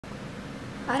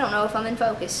I don't know if I'm in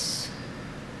focus.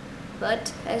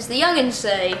 But as the youngins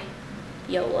say,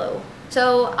 YOLO.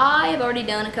 So I have already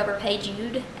done a cover of Hey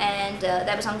Jude, and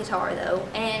that was on guitar though,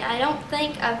 and I don't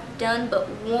think I've done but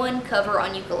one cover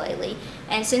on ukulele,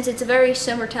 and since it's a very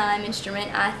summertime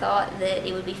instrument, I thought that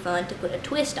it would be fun to put a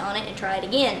twist on it and try it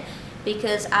again,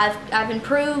 because I've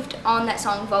improved on that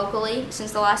song vocally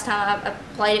since the last time I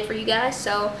played it for you guys,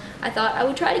 so I thought I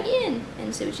would try it again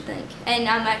and see what you think. And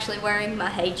I'm actually wearing my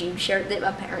Hey Jude shirt that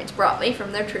my parents brought me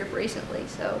from their trip recently,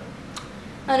 so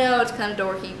I know it's kind of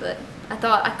dorky, but I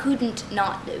thought I couldn't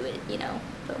not do it, you know.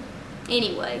 So,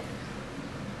 anyway.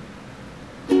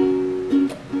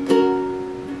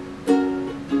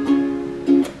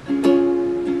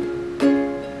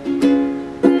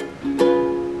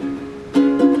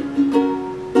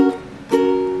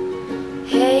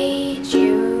 Hey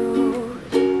Jude,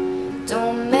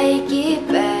 don't make it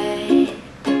bad.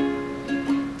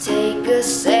 Take a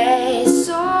sad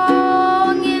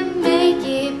song and make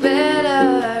it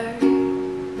better.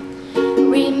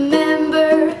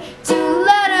 Remember to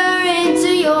let her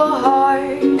into your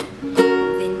heart,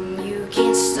 then you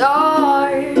can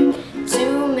start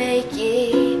to make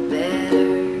it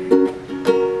better.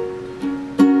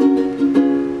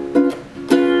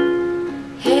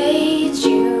 Hey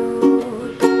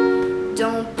Jude,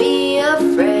 don't be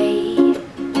afraid.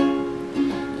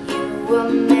 You were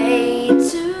made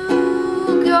to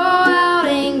go out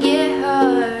and get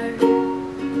her.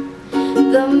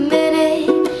 The minute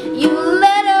you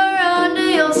let her under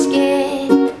your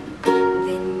skin,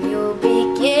 then you'll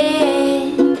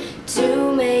begin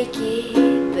to make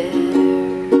it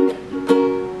better.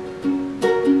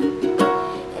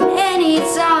 And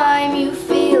anytime you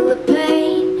feel the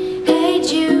pain, hey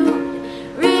Jude,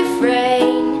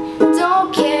 refrain.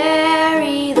 Don't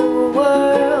carry the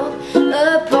world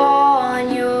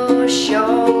upon your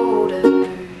shoulders.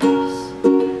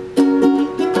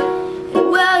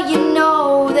 Well, you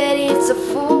know that it's a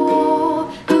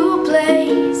fool who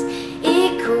plays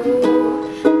it cool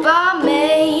by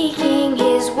making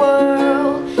his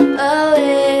world a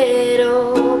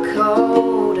little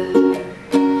colder.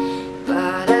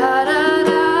 Ba da da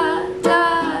da da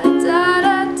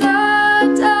da da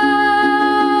da.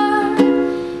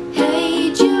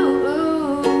 Hey Jude,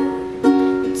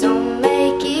 don't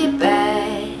make it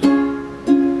bad.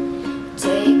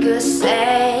 Take a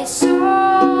sad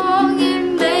song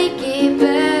and make it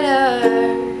better.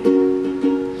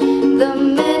 The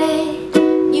minute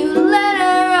you let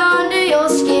her under your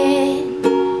skin,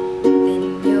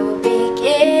 then you'll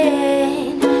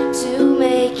begin to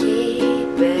make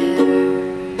it better.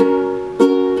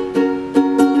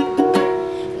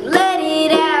 Let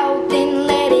it out, then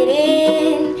let it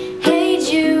in. Hey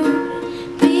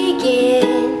Jude, begin.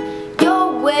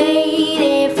 You're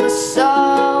waiting for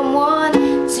someone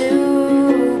to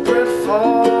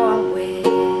perform with.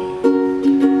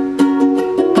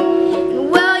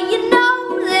 Well, you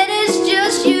know that it's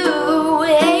just you.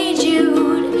 Hey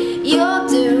Jude, you'll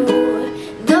do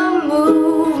the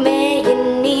movement you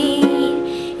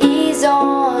need is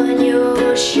on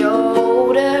your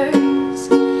shoulders.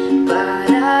 Ba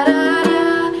da da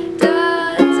da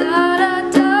da da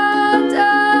da da.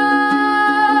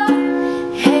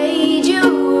 Hey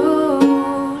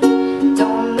Jude,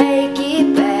 don't make it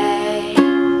bad.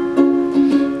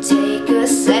 Take a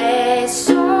sad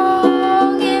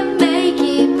song and make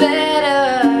it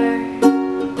better.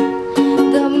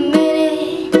 The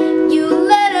minute you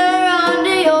let her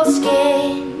under your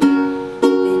skin,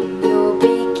 then you'll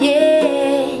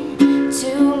begin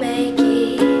to make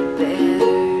it better.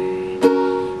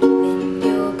 Then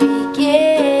you'll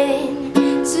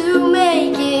begin to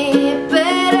make it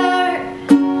better.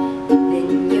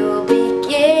 Then you'll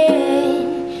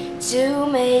begin to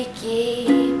make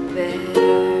it better.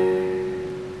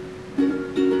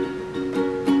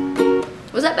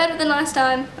 Was that better than last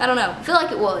time? I don't know. I feel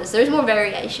like it was. There's more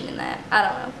variation in that. I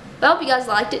don't know. But I hope you guys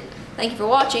liked it. Thank you for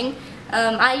watching.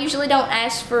 I usually don't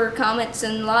ask for comments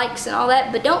and likes and all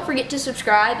that, but don't forget to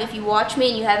subscribe if you watch me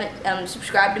and you haven't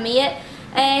subscribed to me yet.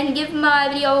 And give my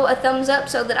video a thumbs up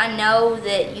so that I know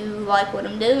that you like what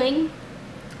I'm doing.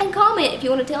 And comment if you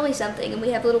want to tell me something, and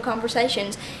we have little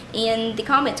conversations in the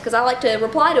comments because I like to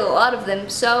reply to a lot of them.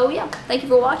 So yeah, thank you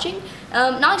for watching.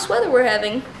 Nice weather we're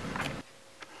having.